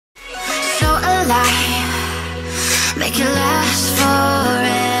make it last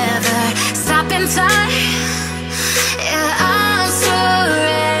forever. Stop in time, yeah, I'll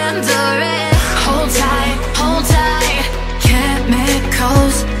surrender it. Hold tight,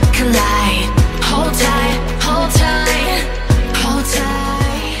 chemicals collide. Hold tight, hold tight, hold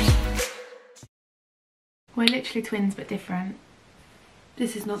tight. We're literally twins but different.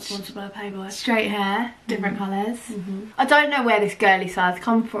 This is not sponsored by Playboy. Straight hair, different colours. I don't know where this girly side's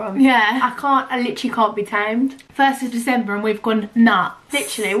come from. Yeah. I literally can't be tamed. 1st of December and we've gone nuts.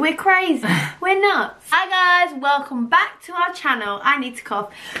 Literally, we're crazy. We're nuts. Hi guys, welcome back to our channel. I need to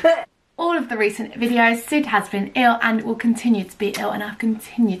cough. All of the recent videos, Syd has been ill and will continue to be ill, and I've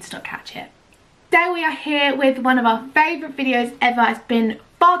continued to not catch it. Today we are here with one of our favourite videos ever. It's been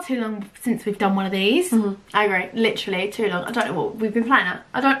far too long since we've done one of these. I agree, literally too long. I don't know what we've been playing at.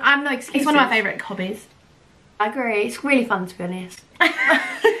 I'm no excuses. It's one of my favourite hobbies. I agree, it's really fun to be honest.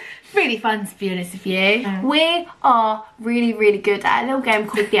 Really fun to be honest with you. We are really good at a little game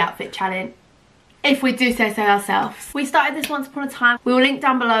called the Outfit Challenge. If we do say so ourselves. We started this once upon a time. We will link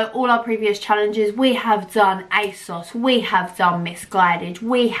down below all our previous challenges. We have done ASOS, we have done Misguided,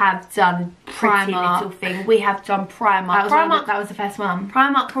 we have done Pretty Primark. Little Thing, we have done Primark. That was the first one.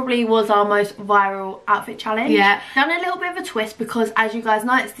 Primark probably was our most viral outfit challenge. Yeah. Done a little bit of a twist because, as you guys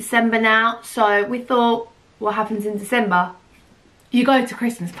know, it's December now. So we thought, what happens in December? You go to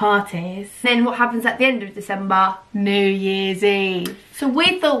Christmas parties. Then what happens at the end of December? New Year's Eve. So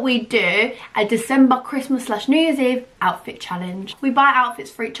we thought we'd do a December Christmas / New Year's Eve outfit challenge. We buy outfits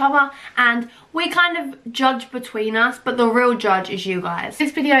for each other and we kind of judge between us, but the real judge is you guys.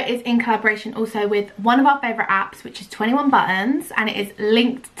 This video is in collaboration also with one of our favourite apps, which is 21 Buttons, and it is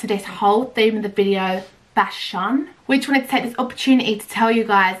linked to this whole theme of the video, fashion. We just wanted to take this opportunity to tell you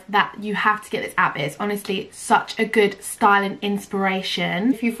guys that you have to get this app. It's honestly such a good styling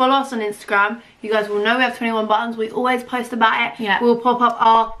inspiration. If you follow us on Instagram, you guys will know we have 21 Buttons. We always post about it. Yeah. We'll pop up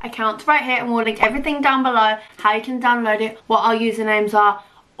our accounts right here and we'll link everything down below, how you can download it, what our usernames are,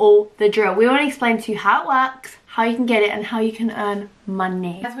 all the drill. We want to explain to you how it works, how you can get it, and how you can earn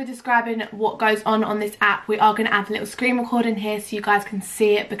money. As we're describing what goes on this app, we are going to add a little screen recording here so you guys can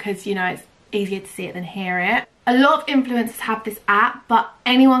see it, because you know it's easier to see it than hear it. A lot of influencers have this app, but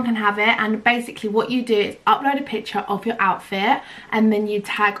anyone can have it, and basically what you do is upload a picture of your outfit and then you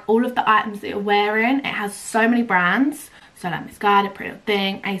tag all of the items that you're wearing. It has so many brands, so like Misguided, Pretty Little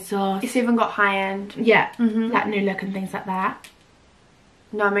Thing, ASOS. It's even got high end. Yeah, like New Look and things like that.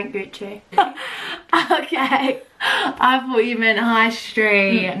 No, I meant Gucci. Okay, I thought you meant high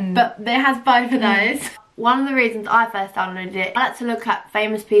street, but it has both of those. One of the reasons I first downloaded it, I like to look at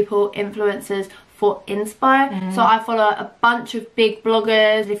famous people, influencers for inspo. So I follow a bunch of big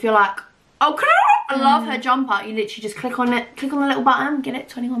bloggers. If you're like, oh, I love her jumper, you literally just click on it, click on the little button, get it,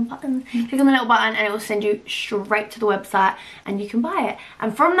 21 Buttons, click on the little button and it will send you straight to the website and you can buy it.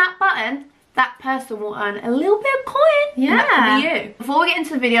 And from that button, that person will earn a little bit of coin. Yeah. And that could be you. Before we get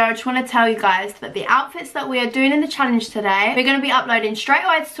into the video, I just want to tell you guys that the outfits that we are doing in the challenge today, we're going to be uploading straight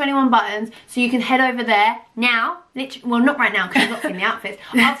away to 21 Buttons, so you can head over there now. Literally, well, not right now because you've not seen the outfits.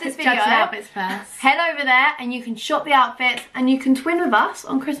 After this video, Judge the outfits first. head over there and you can shop the outfits and you can twin with us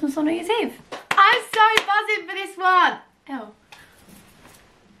on Christmas or New Year's Eve. I'm so buzzing for this one. Oh.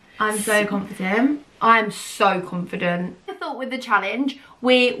 I'm so confident. I'm so confident. I thought with the challenge,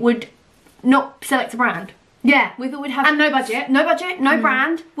 we would not select a brand. Yeah. We thought we'd have... And no budget. No budget, no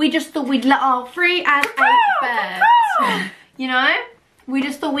brand. We just thought we'd let our... Free as a bird. You know? We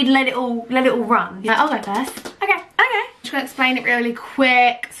just thought we'd let it all run. Yeah, I'll go first. Okay. Just gonna explain it really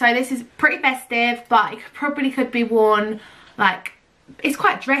quick. So this is pretty festive, but it probably could be worn like, it's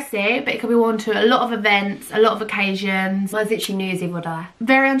quite dressy, but it could be worn to a lot of events, a lot of occasions. Well, it's literally New Year's Eve or die.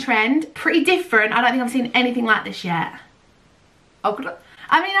 Very on trend, pretty different. I don't think I've seen anything like this yet. Oh, good.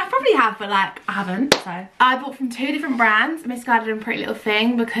 I mean, I probably have, but like, I haven't, so. I bought from 2 different brands, Misguided and Pretty Little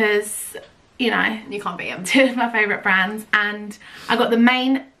Thing, because, you know, you can't beat them. 2 of my favourite brands. And I got the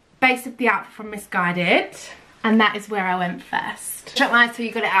main base of the outfit from Misguided, and that is where I went first. Shut my eyes till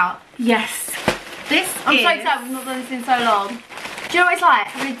you got it out. Yes. I'm so excited, we've not done this in so long. Do you know what it's like,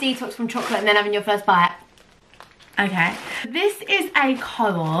 having a detox from chocolate and then having your first bite? Okay. This is a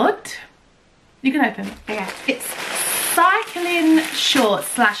cord. You can open. Okay. It's cycling shorts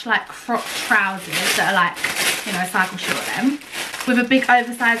slash like crop trousers that are like, you know, cycle short them, with a big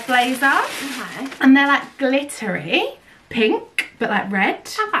oversized blazer. Okay. And they're like glittery pink but like red.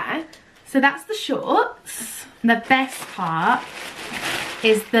 Okay. So that's the shorts. And the best part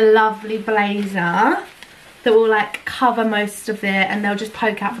is the lovely blazer that will like cover most of it and they'll just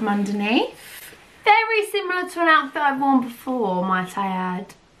poke out from underneath. Very similar to an outfit I've worn before, might I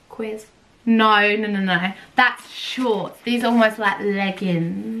add. Quiz. No. That's shorts. These are almost like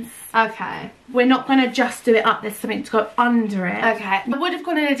leggings. Okay. We're not going to just do it up. There's something to go under it. Okay. I would have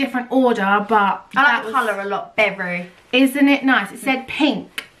gone in a different order, but I like the colour a lot. Berry. Isn't it nice? It said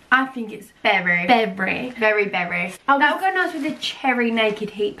pink. I think it's berry. Berry. Very berry. Oh, that would go nice with the cherry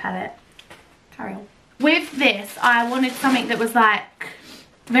naked heat palette. Carry on. With this, I wanted something that was like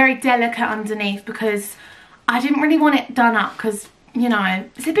very delicate underneath because I didn't really want it done up because, you know,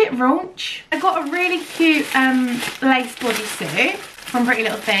 it's a bit raunch. I got a really cute lace bodysuit from Pretty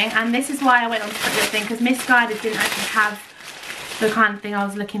Little Thing, and this is why I went on to Pretty Little Thing, because Misguided didn't actually have the kind of thing I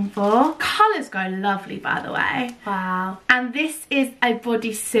was looking for. Colours go lovely, by the way. Wow. And this is a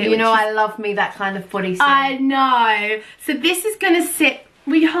bodysuit. You know, I love me that kind of bodysuit. I know. So this is going to sit...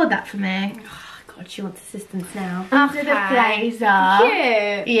 Will you hold that for me? Oh, God, she wants assistance now. Under the blazer.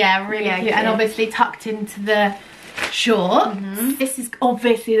 Cute. Yeah, really cute. And obviously tucked into the shorts. This is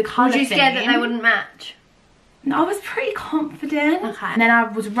obviously the colour. Was you scared that they wouldn't match? No, I was pretty confident. Okay. And then I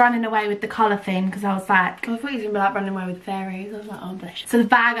was running away with the colour theme because I was like... I thought you were going to be like running away with fairies. I was like, oh, bless you. So the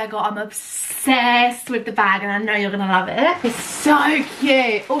bag I got, I'm obsessed with the bag and I know you're going to love it. It's so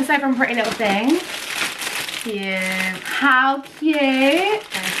cute. Also from Pretty Little Thing. Cute. How cute. Very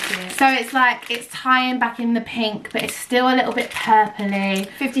cute. So it's like, it's tying back in the pink, but it's still a little bit purpley.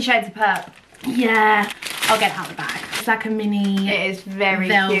 50 Shades of Purple. Yeah. I'll get it out of the bag. It's like a mini... It is very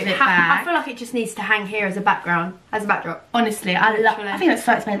velvet cute. bag. I feel like it just needs to hang here as a background, as a backdrop. Honestly, I think it's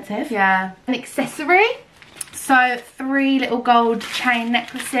so expensive. Yeah. An accessory. So 3 little gold chain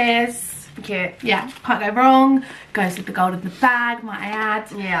necklaces. Cute. Yeah, can't go wrong. Goes with the gold of the bag, might I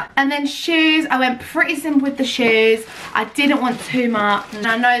add. Yeah. And then shoes. I went pretty simple with the shoes. I didn't want too much. And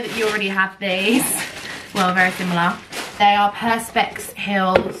I know that you already have these. Well, very similar. They are Perspex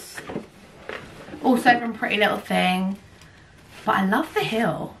heels. Also from Pretty Little Thing. But I love the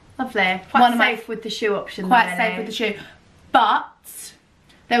heel. Lovely. Quite safe with the shoe option. Quite safe with the shoe. But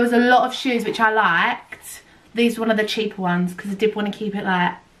there was a lot of shoes which I liked. These were one of the cheaper ones because I did want to keep it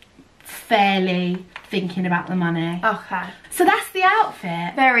like fairly thinking about the money. Okay. So that's the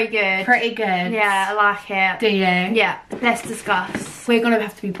outfit. Very good. Pretty good. Yeah, I like it. Do you? Yeah. Let's discuss. We're going to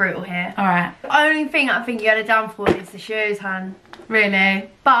have to be brutal here. Alright. The only thing I think you had a downfall is the shoes, hun. Really?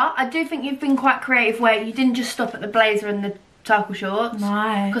 But I do think you've been quite creative where you didn't just stop at the blazer and the circle shorts.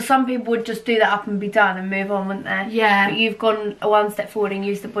 No. Because some people would just do that up and be done and move on, wouldn't they? Yeah. But you've gone one step forward and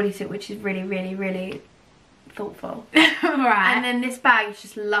used the bodysuit, which is really, really, really thoughtful. Right. And then this bag is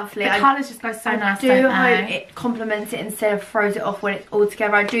just lovely. The colours just go so nice, I do don't hope they? it complements it instead of throws it off when it's all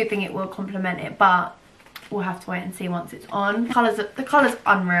together. I do think it will complement it, but we'll have to wait and see once it's on. The colour's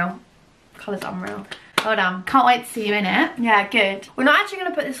unreal. Colour's unreal. Well done. Can't wait to see you in it. Yeah, good. We're not actually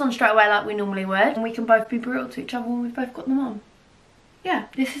going to put this on straight away like we normally would. And we can both be brutal to each other when we've both got them on. Yeah,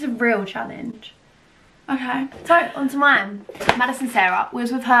 this is a real challenge. Okay, so on to mine. Madison Sarah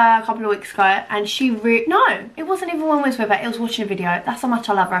was with her a couple of weeks ago and she no, it wasn't even when we was with her, it was watching a video. That's how much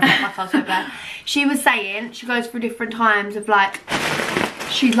I love her. I felt like I was with her. She was saying, she goes through different times of like,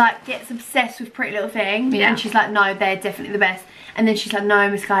 she like gets obsessed with Pretty Little Thing. Yeah. And she's like, no, they're definitely the best. And then she's like, no,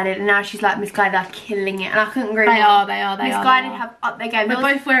 Misguided. And now she's like, Misguided are killing it. And I couldn't agree more. They are. Misguided have upped their game. We're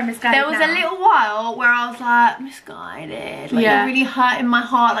both wearing Misguided There was a little while where I was like, Misguided. Like, you're really hurting my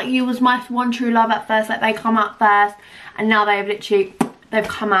heart. Like, you was my one true love at first. Like, they come out first. And now they've literally, they've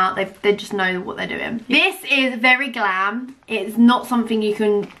come out. They just know what they're doing. This is very glam. It's not something you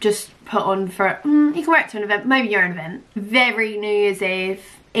can just put on for, you can wear it to an event. Maybe your own event. Very New Year's Eve.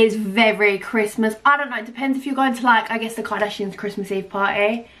 Is very Christmas. I don't know, it depends if you're going to like, I guess the Kardashians' Christmas Eve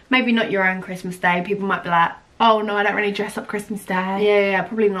party. Maybe not your own Christmas Day. People might be like, oh no, I don't really dress up Christmas Day. Yeah,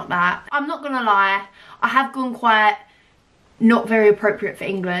 probably not that. I'm not gonna lie, I have gone quite not very appropriate for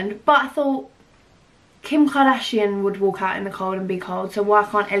England, but I thought Kim Kardashian would walk out in the cold and be cold, so why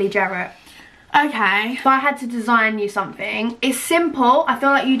can't Ellie Jarrett? Okay. If I had to design you something, it's simple. I feel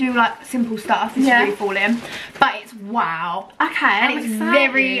like you do like simple stuff. This is really falling, but it's wow. Okay, and it's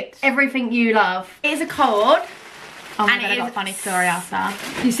very everything you love. It's a cord. Oh my God, I got a funny story after.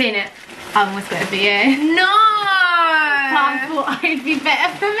 You've seen it? I almost got it for you. No. But I thought it'd be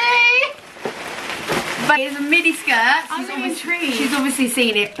better for me. But it's a midi skirt. She's obviously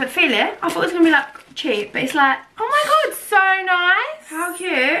seen it. But feel it. I thought it was gonna be like cheap, but it's like, oh my God, so nice. How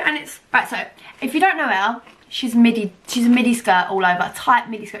cute. And it's right. So if you don't know Elle, she's a midi skirt all over, a tight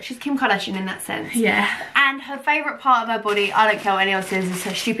midi skirt. She's Kim Kardashian in that sense. Yeah. And her favourite part of her body, I don't care what anyone says, is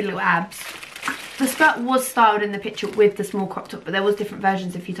her stupid little abs. The skirt was styled in the picture with the small crop top, but there was different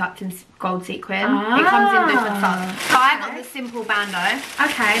versions if you typed in gold sequin. It comes in different styles. So I got the simple bandeau.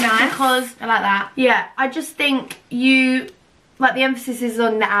 Okay, nice. Because I like that. Yeah, I just think you like the emphasis is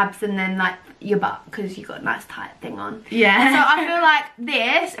on the abs and then like your butt because you got a nice tight thing on. Yeah. So I feel like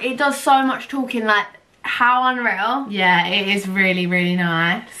this, it does so much talking, like how unreal. Yeah, it is really, really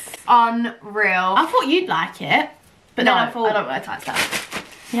nice. Unreal. I thought you'd like it, but No, then I thought I don't wear tight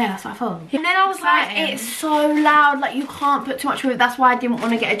stuff. yeah, that's what I thought. And then I was Exciting. like, it's so loud, like you can't put too much with it. That's why I didn't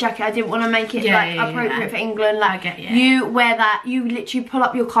want to get a jacket. I didn't want to make it appropriate for England. Like, I get you. You wear that, you literally pull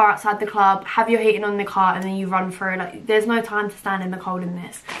up your car outside the club, have your heating on the car, and then you run through. Like, there's no time to stand in the cold in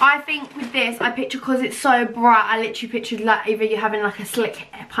this. I think with this, I picture, because it's so bright, I literally pictured like either you having like a slick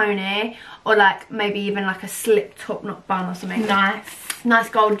pony or like maybe even like a slip top knot bun or something. Nice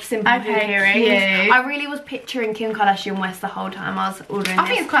gold simple earrings. cute. I really was picturing Kim Kardashian West the whole time I was ordering I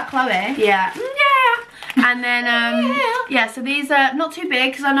think it's quite Chloe. yeah. And then yeah, so these are not too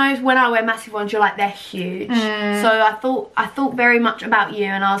big because I know when I wear massive ones you're like they're huge. So I thought very much about you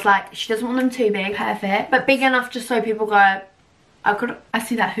and I was like, she doesn't want them too big. Perfect. But big enough just so people go, I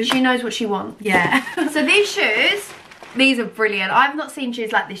see that hoop. she knows what she wants. Yeah. So these shoes, these are brilliant. I've not seen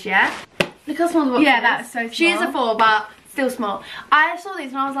shoes like this yet. Look how small the box is. Yeah, that's so small. She is a 4 but still small. I saw these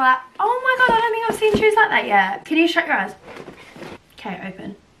and I was like, oh my god, I don't think I've seen shoes like that yet. Can you shut your eyes? Okay,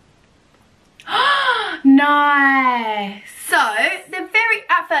 open. Nice. So,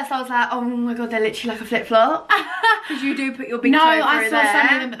 at first I was like, oh my god, they're literally like a flip-flop. Because you do put your big toe through I saw there.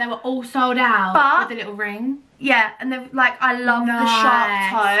 some of them, but they were all sold out But- with the little ring. Yeah, and they're like, I love the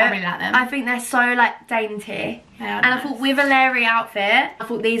sharp toe. I really like them. I think they're so like dainty. They are And I nice. thought with a Larry outfit, I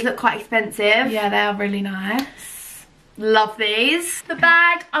thought these look quite expensive. Yeah, they are really nice. Love these. The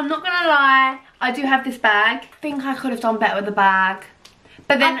bag, I'm not gonna lie, I do have this bag. I think I could have done better with the bag.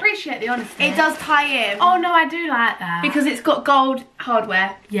 But then I appreciate the honesty. it does tie in. Oh no, I do like that. Because it's got gold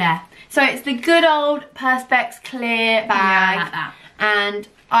hardware. yeah. So it's the good old Perspex clear bag. Yeah, I like that. And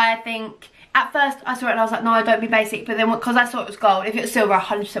I think, at first I saw it and I was like, no, don't be basic. But then because I saw it was gold, if it was silver, I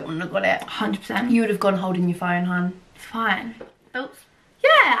 100% wouldn't have got it. 100%. You would have gone holding your phone, hun. It's fine. Oops. Yeah,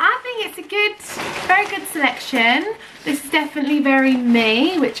 I think it's a very good selection. This is definitely very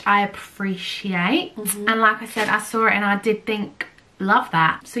me, which I appreciate. And like I said, I saw it and I did think, love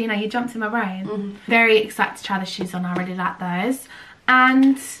that. So, you know, you jumped in my brain. Very excited to try the shoes on. I really like those.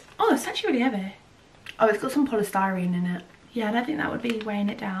 And, oh, it's actually really heavy. Oh, it's got some polystyrene in it. Yeah, I don't think that would be weighing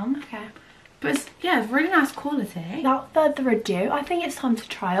it down. Okay. But it's, yeah, it's really nice quality. Without further ado, I think it's time to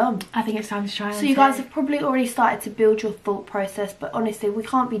try on. I think it's time to try on. So you guys have probably already started to build your thought process, but honestly, we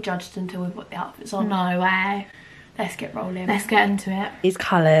can't be judged until we've got the outfits on. No way. Let's get rolling. Let's get into it. These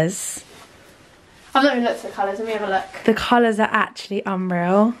colours. I've not even looked at the colours, let me have a look. The colours are actually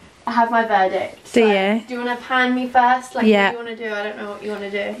unreal. I have my verdict. Do So, you? do you want to pan me first? Like, Yeah. what do you want to do? I don't know what you want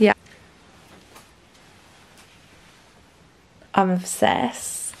to do. Yeah. I'm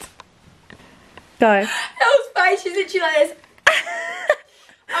obsessed. Go. Elle's face, she's literally like this.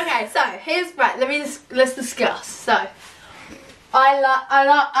 Okay, so here's let's discuss. So I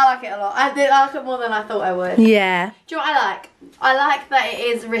like it a lot. I like it more than I thought I would. Yeah. Do you know what I like? I like that it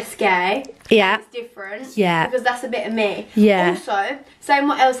is risque. Yeah. It's different. Yeah. Because that's a bit of me. Yeah. Also, saying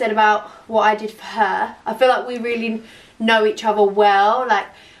what Elle said about what I did for her, I feel like we really know each other well. Like,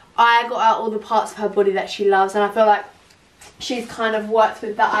 I got out all the parts of her body that she loves, and I feel like she's kind of worked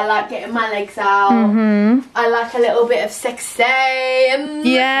with that. I like getting my legs out. I like a little bit of sexy.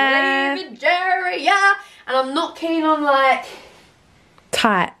 Yeah. Yeah. And I'm not keen on like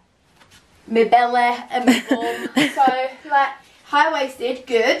Tight. my belly and my bum. So like high-waisted,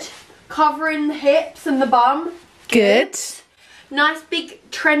 good. Covering the hips and the bum, Good. Nice big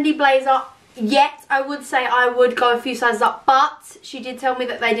trendy blazer. Yet I would say I would go a few sizes up, but she did tell me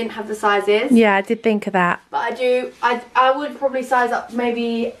that they didn't have the sizes. Yeah, I did think of that. But I would probably size up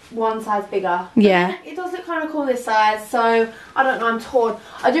maybe one size bigger. Yeah. It does look kind of cool this size, so I don't know, I'm torn.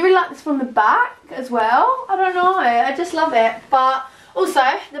 I do really like this from the back as well. I don't know, I just love it. But also,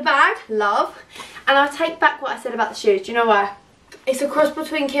 the bag, love. And I'll take back what I said about the shoes. Do you know why? It's a cross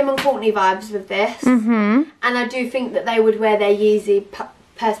between Kim and Courtney vibes with this. And I do think that they would wear their Yeezy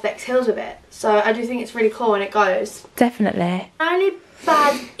Perspex heels with it. So I do think it's really cool and it goes. Definitely. The only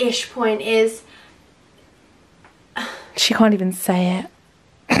bad-ish point is She can't even say it.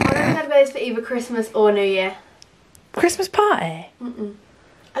 I don't think I'd wear this for either Christmas or New Year. Christmas party?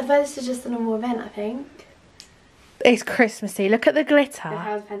 I'd wear this to just a normal event, I think. It's Christmassy. Look at the Look glitter.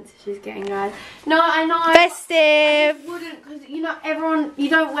 how expensive she's getting, guys. No, I know. Festive. Wouldn't, because you know, everyone, you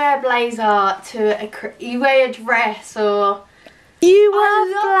don't wear a blazer to you wear a dress or. You I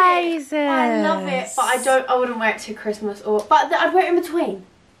love love blazers. it. I love it, but I wouldn't wear it to Christmas or. But I'd wear it in between,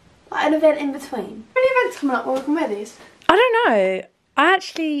 like an event in between. Any events coming up where we can wear these? I don't know. I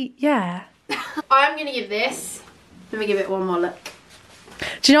actually, yeah. I'm gonna give this Let me give it one more look.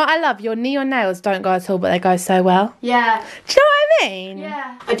 Do you know what I love? Your neon nails don't go at all, but they go so well. Yeah. Do you know what I mean?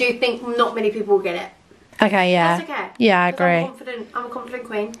 Yeah. I do think not many people will get it. Okay, yeah. That's okay. Yeah, I agree. I'm a confident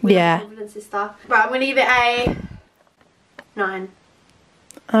queen. We're Yeah. a confident sister. Right, I'm going to give it a 9.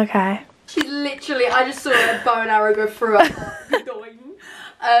 Okay. She's literally, I just saw a bow and arrow go through her.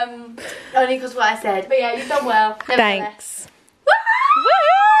 Only because what I said. But yeah, you've done well. Thanks.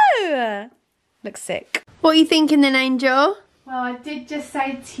 Woohoo! Looks sick. What are you thinking then, Angel? Well, I did just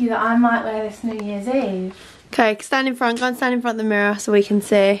say to you that I might wear this New Year's Eve. Okay, stand in front. Go and stand in front of the mirror so we can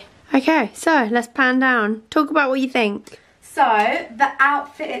see. Okay, so let's pan down. Talk about what you think. So, the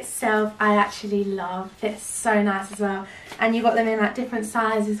outfit itself, I actually love. It's so nice as well. And you got them in like different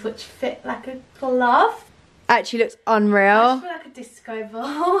sizes which fit like a glove. Actually looks I unreal. feel like a disco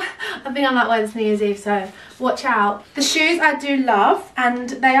ball. I think I might wear this New Year's Eve, so watch out. The shoes I do love, and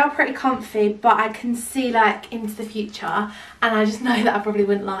they are pretty comfy, but I can see like into the future, and I just know that I probably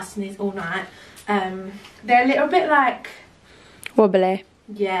wouldn't last in these all night. They're a little bit like, Wobbly.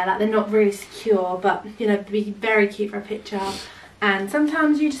 yeah, like they're not really secure, but you know, be very cute for a picture. And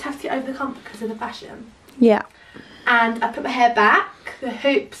sometimes you just have to get over the comfort because of the fashion. Yeah. And I put my hair back. The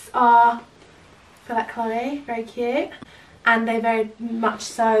hoops are, I feel like Chloe, very cute. And they very much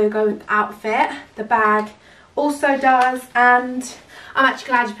so go with the outfit. The bag also does. And I'm actually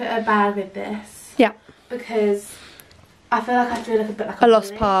glad you put a bag with this. Yeah. Because I feel like I feel like a bit like A lost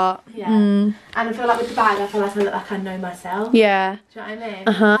bully. part. Yeah. Mm. And I feel like with the bag, I feel like I look like I know myself. Yeah. Do you know what I mean?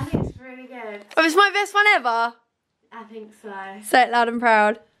 Uh-huh. I think it's really good. Oh, it's my best one ever. I think so. Say it loud and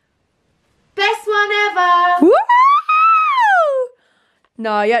proud. Best one ever! Woo!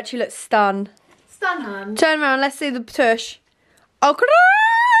 No, you actually look stunned. Stun hand. Turn around, let's see the tush. Oh,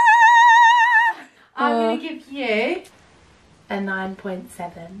 I'm going to give you a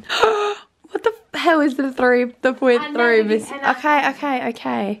 9.7. what the hell is the point And three? then we Miss? can add-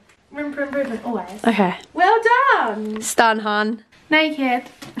 Okay. Room for improvement always. Okay. Well done. Stun, hun. Naked.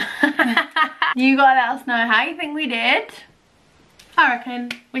 You gotta let us know how you think we did. I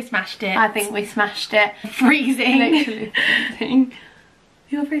reckon we smashed it. I think we smashed it. freezing. Literally freezing.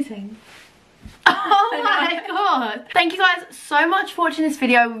 You're freezing. Oh my god. Thank you guys so much for watching this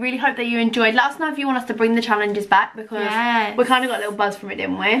video. We really hope that you enjoyed. Let us know if you want us to bring the challenges back, because Yes. we kind of got a little buzz from it,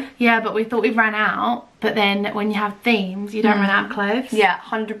 didn't we? Yeah, but we thought we ran out. But then when you have themes, you don't run out of clothes. Yeah,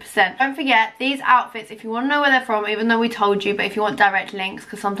 100%. Don't forget, these outfits, if you want to know where they're from, even though we told you, but if you want direct links,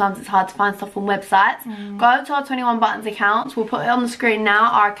 because sometimes it's hard to find stuff on websites, go to our 21 Buttons accounts. We'll put it on the screen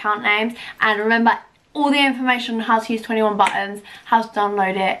now, our account names. And remember, all the information on how to use 21 Buttons, how to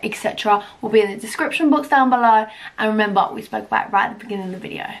download it, etc. will be in the description box down below. And remember, we spoke about it right at the beginning of the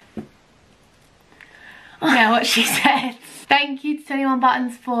video. Yeah, what she said. Thank you to 21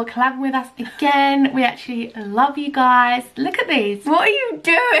 Buttons for collabing with us again. We actually love you guys. Look at these. What are you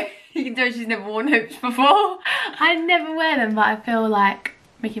doing? You can tell she's never worn hoops before. I never wear them, but I feel like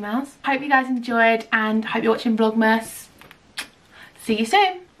Mickey Mouse. Hope you guys enjoyed and hope you're watching Vlogmas. See you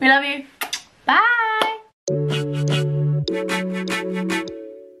soon. We love you. Bye.